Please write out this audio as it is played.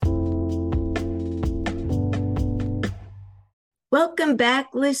Welcome back,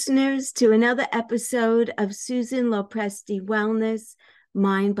 listeners, to another episode of Susan Lopresti Wellness,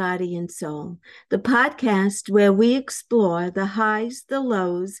 Mind, Body, and Soul, the podcast where we explore the highs, the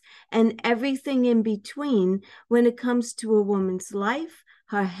lows, and everything in between when it comes to a woman's life,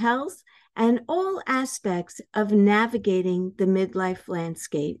 her health, and all aspects of navigating the midlife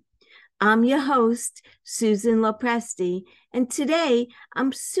landscape. I'm your host, Susan Lopresti, and today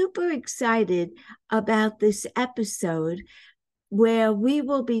I'm super excited about this episode where we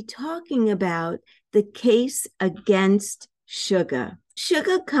will be talking about the case against sugar.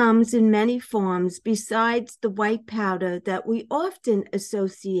 Sugar comes in many forms besides the white powder that we often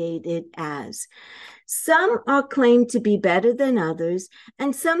associate it as. Some are claimed to be better than others,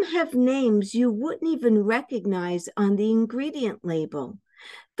 and some have names you wouldn't even recognize on the ingredient label.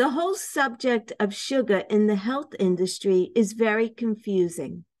 The whole subject of sugar in the health industry is very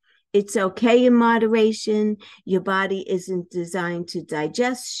confusing. It's okay in moderation. Your body isn't designed to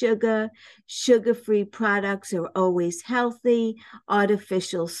digest sugar. Sugar-free products are always healthy.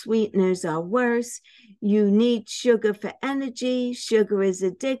 Artificial sweeteners are worse. You need sugar for energy. Sugar is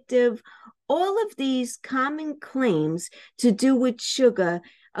addictive. All of these common claims to do with sugar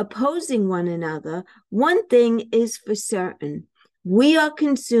opposing one another, one thing is for certain. We are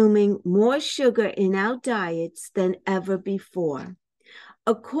consuming more sugar in our diets than ever before.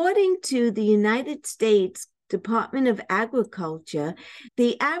 According to the United States Department of Agriculture,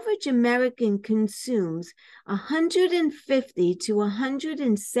 the average American consumes 150 to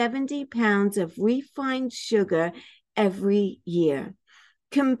 170 pounds of refined sugar every year.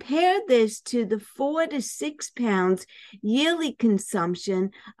 Compare this to the 4 to 6 pounds yearly consumption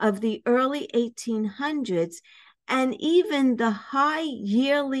of the early 1800s and even the high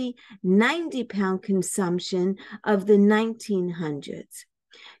yearly 90-pound consumption of the 1900s.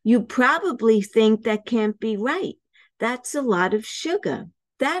 You probably think that can't be right. That's a lot of sugar.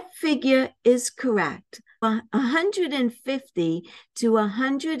 That figure is correct. 150 to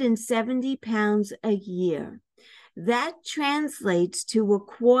 170 pounds a year. That translates to a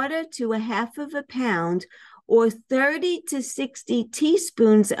quarter to a half of a pound or 30 to 60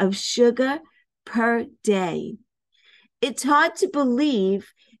 teaspoons of sugar per day. It's hard to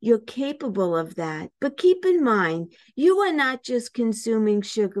believe you're capable of that, but keep in mind, you are not just consuming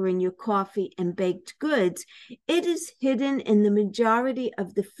sugar in your coffee and baked goods. It is hidden in the majority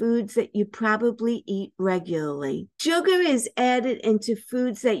of the foods that you probably eat regularly. Sugar is added into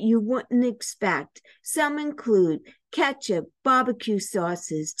foods that you wouldn't expect. Some include ketchup, barbecue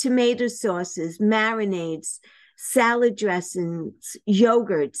sauces, tomato sauces, marinades, salad dressings,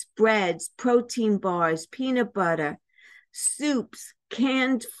 yogurts, breads, protein bars, peanut butter, soups,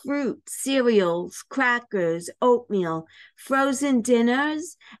 canned fruit, cereals, crackers, oatmeal, frozen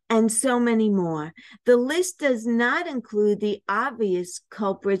dinners, and so many more. The list does not include the obvious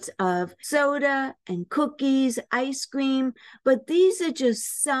culprits of soda and cookies, ice cream, but these are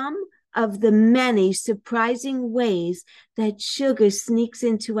just some of the many surprising ways that sugar sneaks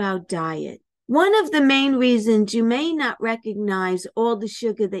into our diet. One of the main reasons you may not recognize all the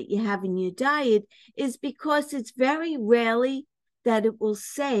sugar that you have in your diet is because it's very rarely that it will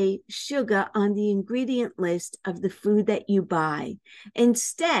say sugar on the ingredient list of the food that you buy.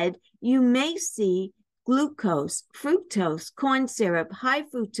 Instead, you may see glucose, fructose, corn syrup, high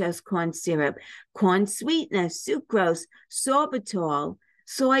fructose corn syrup, corn sweetener, sucrose, sorbitol,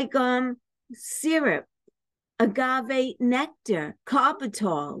 sorghum syrup, agave nectar,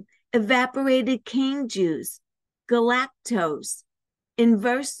 carbitol, evaporated cane juice, galactose,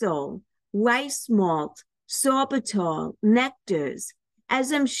 inversol, rice malt, sorbitol, nectars.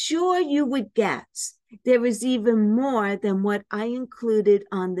 As I'm sure you would guess, there is even more than what I included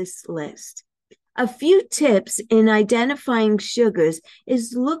on this list. A few tips in identifying sugars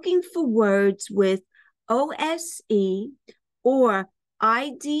is looking for words with OSE or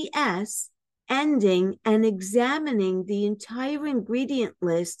IDS ending and examining the entire ingredient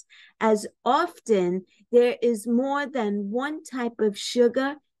list, as often there is more than one type of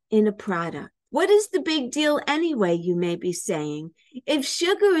sugar in a product. What is the big deal anyway, you may be saying? If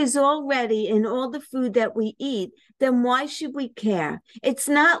sugar is already in all the food that we eat, then why should we care? It's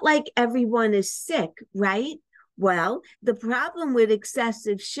not like everyone is sick, right? Well, the problem with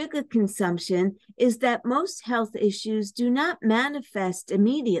excessive sugar consumption is that most health issues do not manifest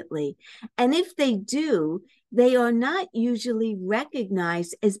immediately. And if they do, they are not usually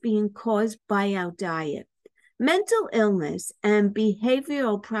recognized as being caused by our diet. Mental illness and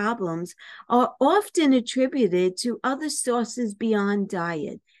behavioral problems are often attributed to other sources beyond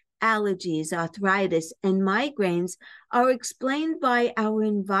diet. Allergies, arthritis, and migraines are explained by our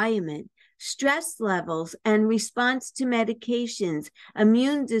environment. stress levels and response to medications,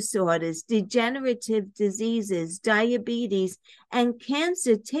 immune disorders, degenerative diseases, diabetes, and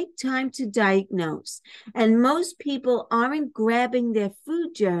cancer take time to diagnose. And most people aren't grabbing their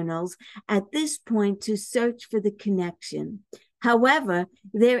food journals at this point to search for the connection. However,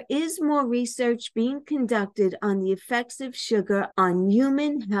 there is more research being conducted on the effects of sugar on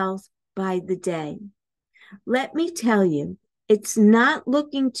human health by the day. Let me tell you, it's not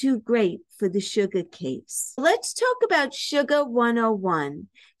looking too great for the sugar case. Let's talk about Sugar 101.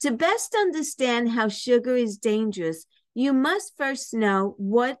 To best understand how sugar is dangerous, you must first know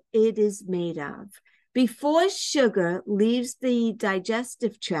what it is made of. Before sugar leaves the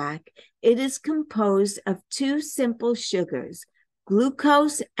digestive tract, it is composed of two simple sugars,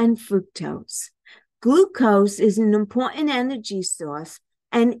 glucose and fructose. Glucose is an important energy source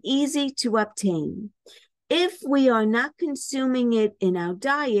and easy to obtain. If we are not consuming it in our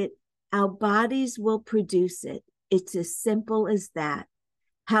diet, our bodies will produce it. It's as simple as that.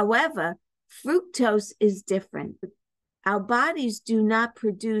 However, fructose is different. Our bodies do not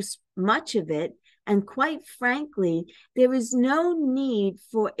produce much of it, and quite frankly, there is no need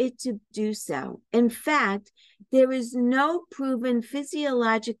for it to do so. In fact, there is no proven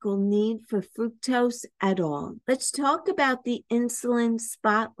physiological need for fructose at all. Let's talk about the insulin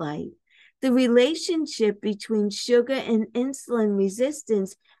spotlight. The relationship between sugar and insulin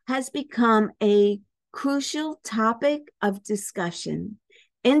resistance has become a crucial topic of discussion.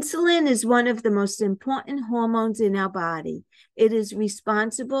 Insulin is one of the most important hormones in our body. It is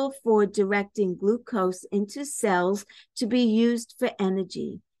responsible for directing glucose into cells to be used for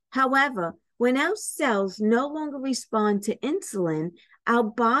energy. However, when our cells no longer respond to insulin, our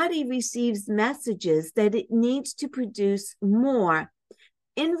body receives messages that it needs to produce more.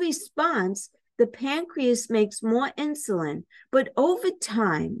 In response, the pancreas makes more insulin, but over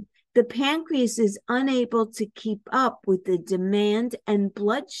time, the pancreas is unable to keep up with the demand and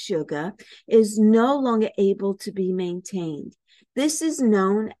blood sugar is no longer able to be maintained. This is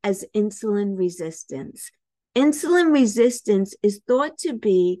known as insulin resistance. Insulin resistance is thought to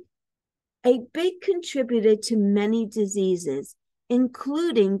be a big contributor to many diseases,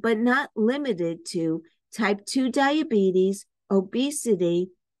 including but not limited to type 2 diabetes, obesity,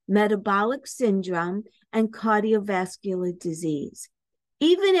 metabolic syndrome, and cardiovascular disease.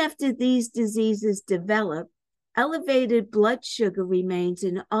 Even after these diseases develop, elevated blood sugar remains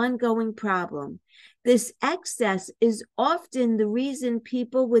an ongoing problem. This excess is often the reason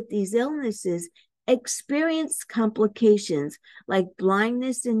people with these illnesses experience complications like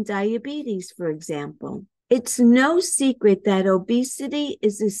blindness and diabetes, for example. It's no secret that obesity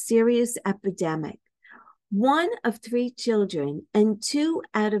is a serious epidemic. 1 of 3 children and 2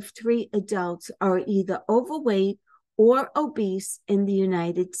 out of 3 adults are either overweight or obese in the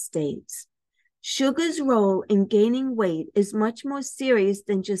United States. Sugar's role in gaining weight is much more serious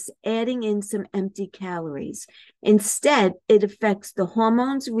than just adding in some empty calories. Instead, it affects the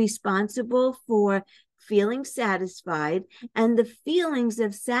hormones responsible for feeling satisfied and the feelings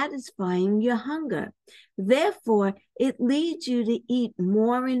of satisfying your hunger. Therefore, it leads you to eat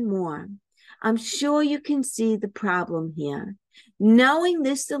more and more. I'm sure you can see the problem here. Knowing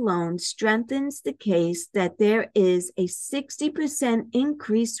this alone strengthens the case that there is a 60%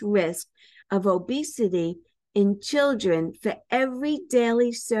 increased risk of obesity in children for every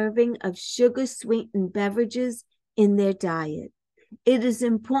daily serving of sugar-sweetened beverages in their diet. It is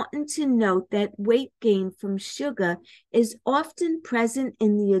important to note that weight gain from sugar is often present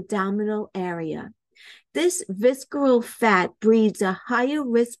in the abdominal area. This visceral fat breeds a higher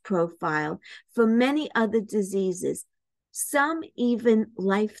risk profile for many other diseases, some even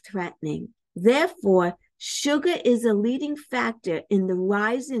life-threatening. Therefore, sugar is a leading factor in the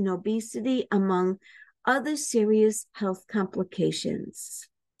rise in obesity among other serious health complications.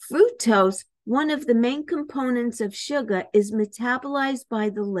 Fructose, one of the main components of sugar, is metabolized by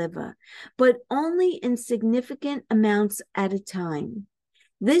the liver, but only in significant amounts at a time.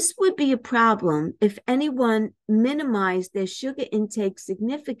 This would be a problem if anyone minimized their sugar intake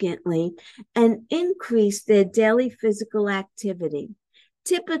significantly and increased their daily physical activity.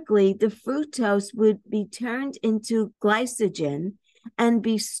 Typically, the fructose would be turned into glycogen and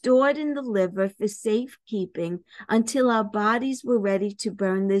be stored in the liver for safekeeping until our bodies were ready to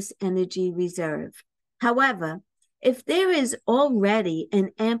burn this energy reserve. However, if there is already an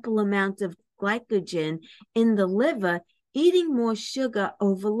ample amount of glycogen in the liver, eating more sugar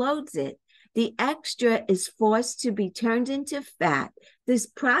overloads it. The extra is forced to be turned into fat. This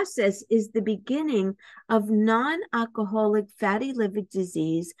process is the beginning of non-alcoholic fatty liver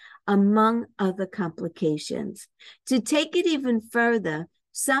disease, among other complications. To take it even further,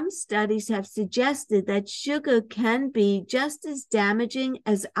 Some studies have suggested that sugar can be just as damaging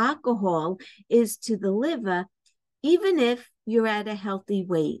as alcohol is to the liver, even if you're at a healthy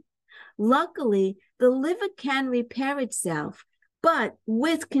weight. Luckily, the liver can repair itself, but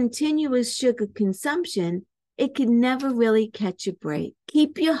with continuous sugar consumption, it can never really catch a break.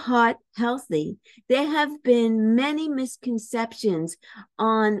 Keep your heart healthy. There have been many misconceptions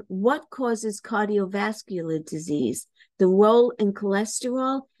on what causes cardiovascular disease, the role in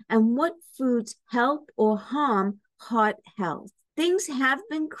cholesterol, and what foods help or harm heart health. Things have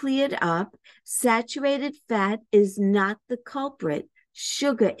been cleared up. Saturated fat is not the culprit.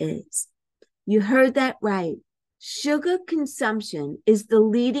 Sugar is. You heard that right. Sugar consumption is the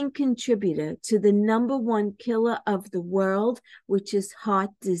leading contributor to the #1 killer of the world, which is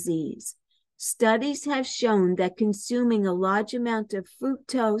heart disease. Studies have shown that consuming a large amount of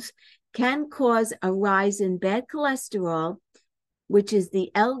fructose can cause a rise in bad cholesterol, which is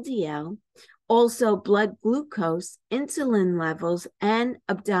the LDL, also blood glucose, insulin levels, and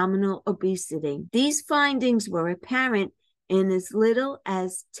abdominal obesity. These findings were apparent in as little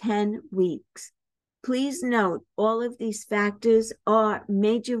as 10 weeks. Please note, all of these factors are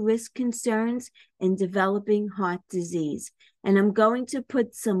major risk concerns in developing heart disease. And I'm going to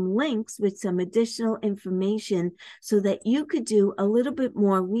put some links with some additional information so that you could do a little bit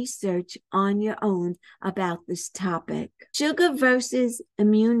more research on your own about this topic. Sugar versus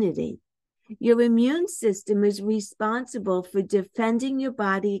immunity. Your immune system is responsible for defending your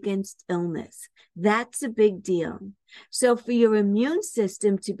body against illness. That's a big deal. So for your immune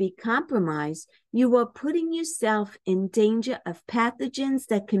system to be compromised, you are putting yourself in danger of pathogens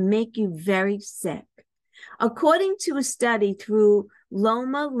that can make you very sick. According to a study through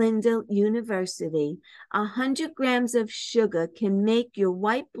Loma Linda University, 100 grams of sugar can make your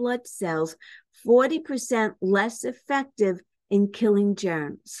white blood cells 40% less effective in killing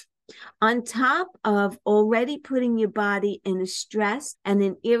germs. On top of already putting your body in a stressed and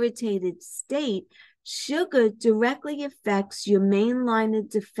an irritated state, sugar directly affects your main line of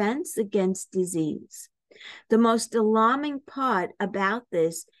defense against disease. The most alarming part about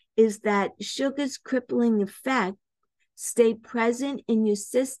this is that sugar's crippling effect stay present in your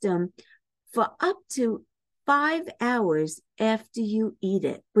system for up to 5 hours after you eat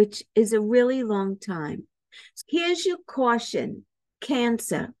it, which is a really long time. Here's your caution: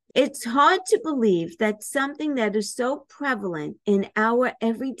 cancer. It's hard to believe that something that is so prevalent in our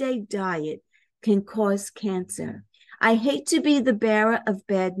everyday diet can cause cancer. I hate to be the bearer of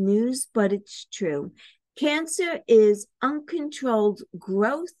bad news, but it's true. Cancer is uncontrolled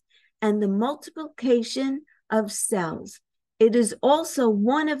growth and the multiplication of cells. It is also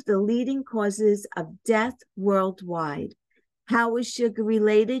one of the leading causes of death worldwide. How is sugar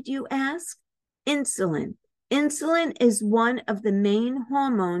related, you ask? Insulin. Insulin is one of the main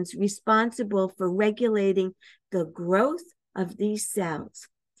hormones responsible for regulating the growth of these cells.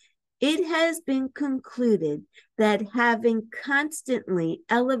 It has been concluded that having constantly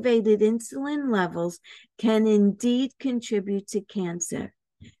elevated insulin levels can indeed contribute to cancer.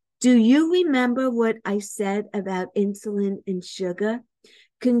 Do you remember what I said about insulin and sugar?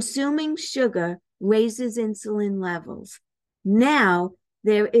 Consuming sugar raises insulin levels. Now,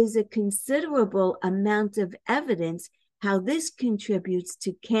 there is a considerable amount of evidence how this contributes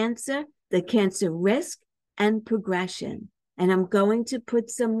to cancer, the cancer risk, and progression. And I'm going to put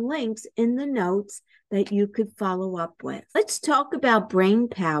some links in the notes that you could follow up with. Let's talk about brain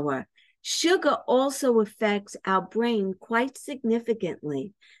power. Sugar also affects our brain quite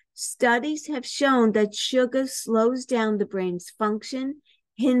significantly. Studies have shown that sugar slows down the brain's function,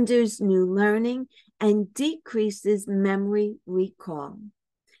 hinders new learning, and decreases memory recall.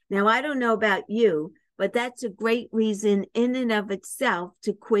 Now, I don't know about you, but that's a great reason in and of itself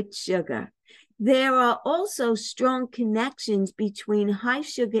to quit sugar. There are also strong connections between high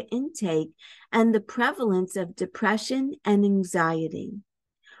sugar intake and the prevalence of depression and anxiety.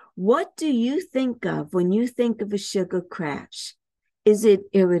 What do you think of when you think of a sugar crash? Is it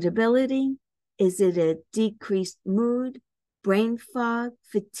irritability? Is it a decreased mood, brain fog,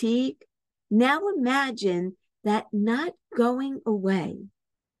 fatigue? Now imagine that not going away,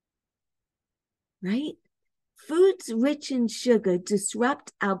 right? Foods rich in sugar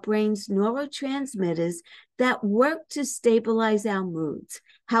disrupt our brain's neurotransmitters that work to stabilize our moods.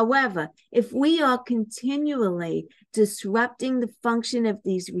 However, if we are continually disrupting the function of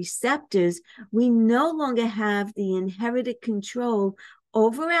these receptors, we no longer have the inherited control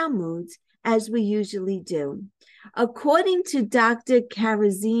over our moods as we usually do. According to Dr.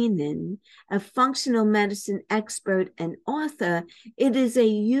 Karazinin, a functional medicine expert and author, it is a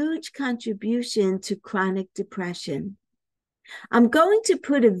huge contribution to chronic depression. I'm going to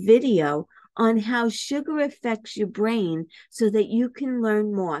put a video on how sugar affects your brain so that you can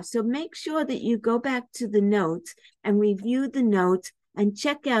learn more. So make sure that you go back to the notes and review the notes and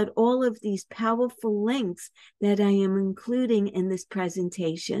check out all of these powerful links that I am including in this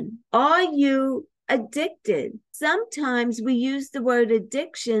presentation. Are you addicted? Sometimes we use the word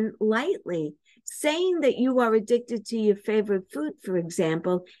addiction lightly. Saying that you are addicted to your favorite food, for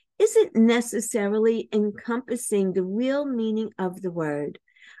example, isn't necessarily encompassing the real meaning of the word.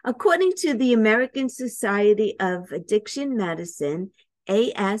 According to the American Society of Addiction Medicine,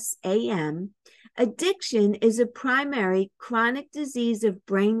 ASAM, addiction is a primary chronic disease of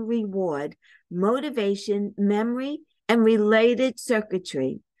brain reward, motivation, memory, and related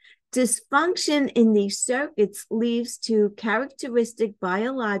circuitry. Dysfunction in these circuits leads to characteristic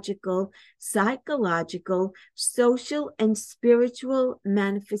biological, psychological, social, and spiritual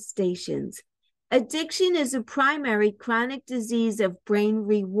manifestations. Addiction is a primary chronic disease of brain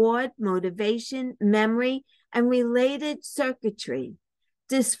reward, motivation, memory, and related circuitry.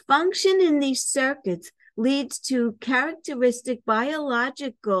 Dysfunction in these circuits leads to characteristic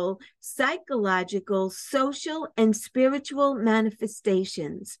biological, psychological, social, and spiritual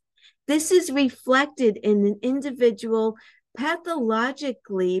manifestations. This is reflected in an individual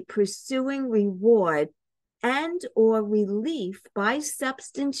pathologically pursuing reward and or relief by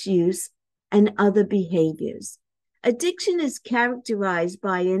substance use and other behaviors. Addiction is characterized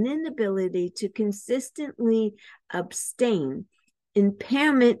by an inability to consistently abstain,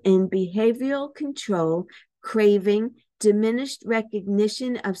 impairment in behavioral control, craving, diminished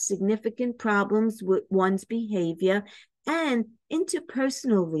recognition of significant problems with one's behavior, and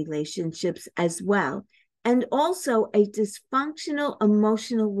interpersonal relationships as well, and also a dysfunctional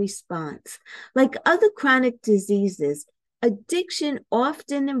emotional response. Like other chronic diseases, addiction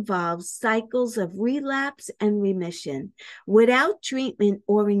often involves cycles of relapse and remission. Without treatment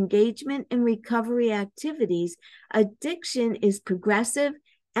or engagement in recovery activities, addiction is progressive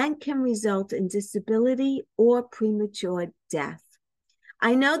and can result in disability or premature death.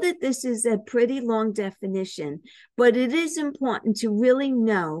 I know that this is a pretty long definition, but it is important to really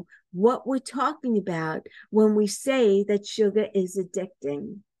know what we're talking about when we say that sugar is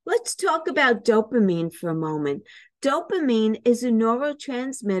addicting. Let's talk about dopamine for a moment. Dopamine is a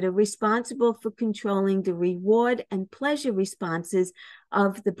neurotransmitter responsible for controlling the reward and pleasure responses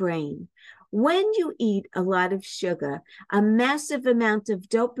of the brain. When you eat a lot of sugar, a massive amount of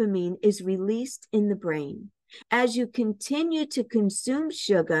dopamine is released in the brain. As you continue to consume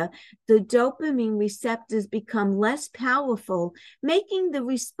sugar, the dopamine receptors become less powerful, making the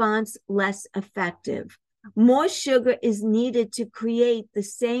response less effective. More sugar is needed to create the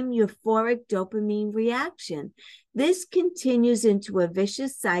same euphoric dopamine reaction. This continues into a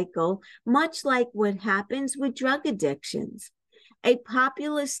vicious cycle, much like what happens with drug addictions. A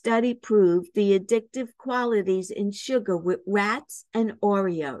popular study proved the addictive qualities in sugar with rats and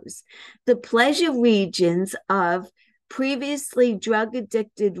Oreos. The pleasure regions of previously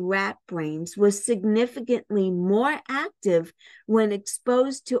drug-addicted rat brains were significantly more active when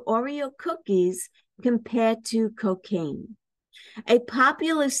exposed to Oreo cookies compared to cocaine. A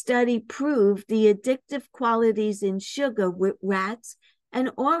popular study proved the addictive qualities in sugar with rats and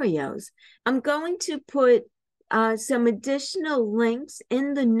Oreos. I'm going to put some additional links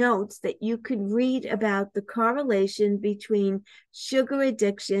in the notes that you could read about the correlation between sugar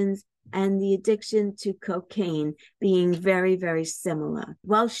addictions and the addiction to cocaine being very, very similar.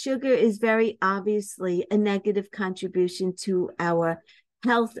 While sugar is very obviously a negative contribution to our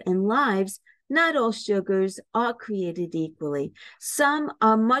health and lives, not all sugars are created equally. Some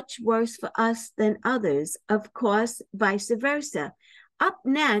are much worse for us than others, of course, vice versa. Up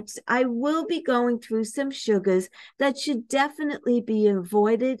next, I will be going through some sugars that should definitely be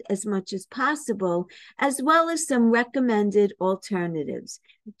avoided as much as possible, as well as some recommended alternatives.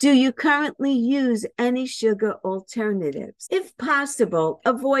 Do you currently use any sugar alternatives? If possible,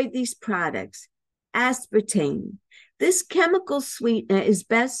 avoid these products. Aspartame. This chemical sweetener is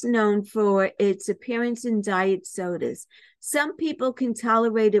best known for its appearance in diet sodas. Some people can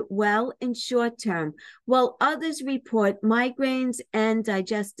tolerate it well in short term, while others report migraines and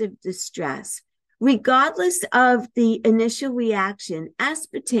digestive distress. Regardless of the initial reaction,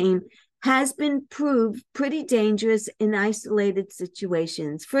 aspartame has been proved pretty dangerous in isolated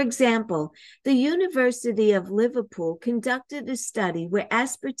situations. For example, the University of Liverpool conducted a study where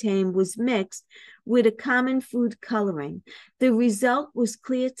aspartame was mixed with a common food coloring. The result was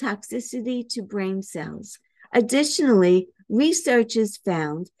clear toxicity to brain cells. Additionally, researchers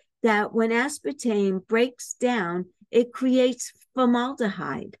found that when aspartame breaks down, it creates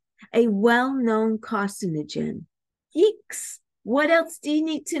formaldehyde, a well-known carcinogen. Yeeks. What else do you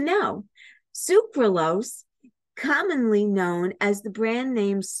need to know? Sucralose, commonly known as the brand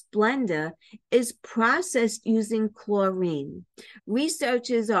name Splenda, is processed using chlorine.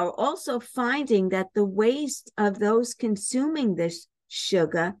 Researchers are also finding that the waste of those consuming this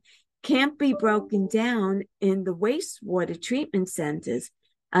sugar can't be broken down in the wastewater treatment centers.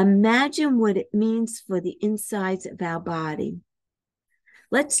 Imagine what it means for the insides of our body.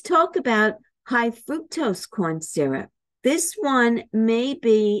 Let's talk about high fructose corn syrup. This one may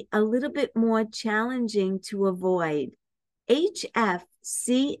be a little bit more challenging to avoid.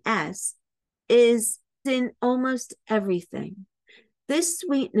 HFCS is in almost everything. This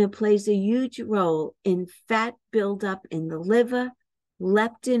sweetener plays a huge role in fat buildup in the liver,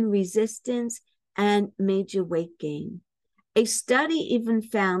 leptin resistance, and major weight gain. A study even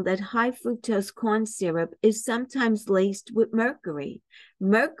found that high fructose corn syrup is sometimes laced with mercury.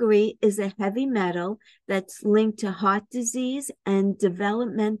 Mercury is a heavy metal that's linked to heart disease and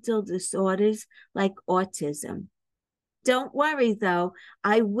developmental disorders like autism. Don't worry, though,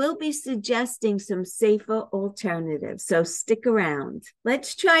 I will be suggesting some safer alternatives, so stick around.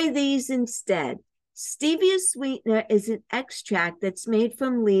 Let's try these instead. Stevia sweetener is an extract that's made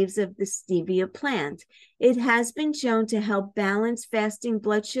from leaves of the stevia plant. It has been shown to help balance fasting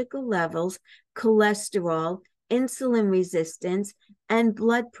blood sugar levels, cholesterol, insulin resistance, and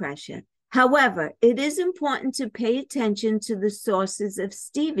blood pressure. However, it is important to pay attention to the sources of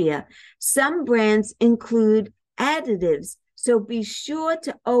stevia. Some brands include additives, so be sure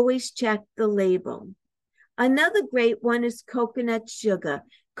to always check the label. Another great one is coconut sugar.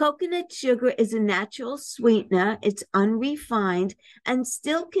 Coconut sugar is a natural sweetener. It's unrefined and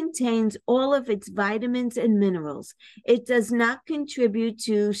still contains all of its vitamins and minerals. It does not contribute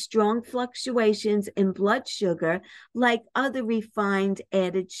to strong fluctuations in blood sugar like other refined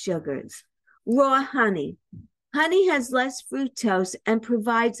added sugars. Raw honey. Honey has less fructose and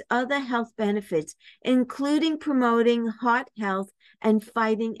provides other health benefits, including promoting heart health and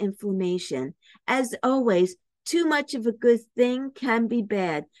fighting inflammation. As always, too much of a good thing can be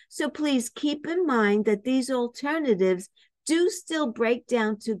bad. So please keep in mind that these alternatives do still break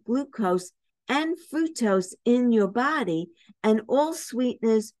down to glucose and fructose in your body, and all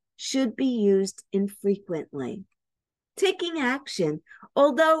sweeteners should be used infrequently. Taking action.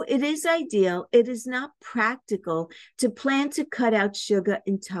 Although it is ideal, it is not practical to plan to cut out sugar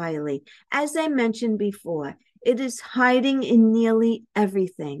entirely. As I mentioned before, it is hiding in nearly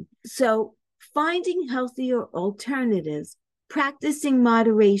everything. So finding healthier alternatives, practicing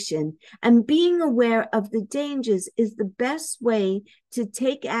moderation, and being aware of the dangers is the best way to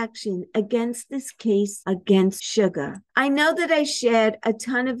take action against this case against sugar. I know that I shared a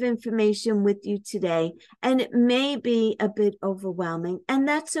ton of information with you today, and it may be a bit overwhelming, and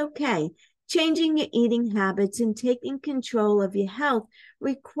that's okay. Changing your eating habits and taking control of your health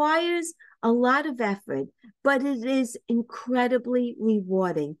requires a lot of effort, but it is incredibly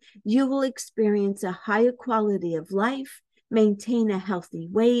rewarding. You will experience a higher quality of life, maintain a healthy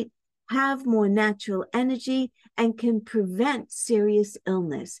weight, have more natural energy, and can prevent serious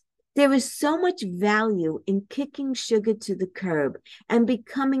illness. There is so much value in kicking sugar to the curb and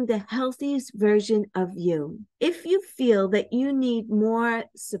becoming the healthiest version of you. If you feel that you need more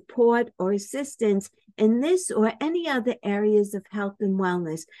support or assistance in this or any other areas of health and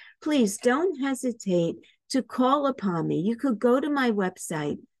wellness, please don't hesitate to call upon me. You could go to my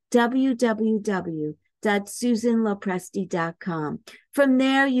website, www.susanlopresti.com. From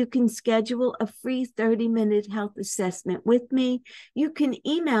there, you can schedule a free 30-minute health assessment with me. You can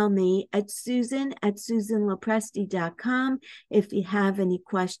email me at susan@susanlopresti.com if you have any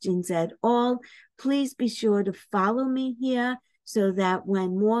questions at all. Please be sure to follow me here so that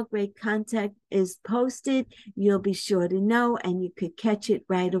when more great content is posted, you'll be sure to know and you could catch it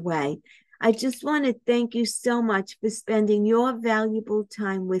right away. I just want to thank you so much for spending your valuable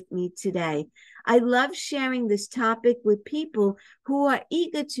time with me today. I love sharing this topic with people who are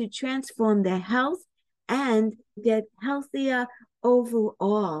eager to transform their health and get healthier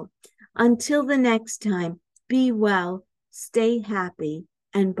overall. Until the next time, be well, stay happy,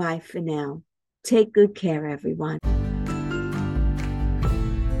 and bye for now. Take good care, everyone.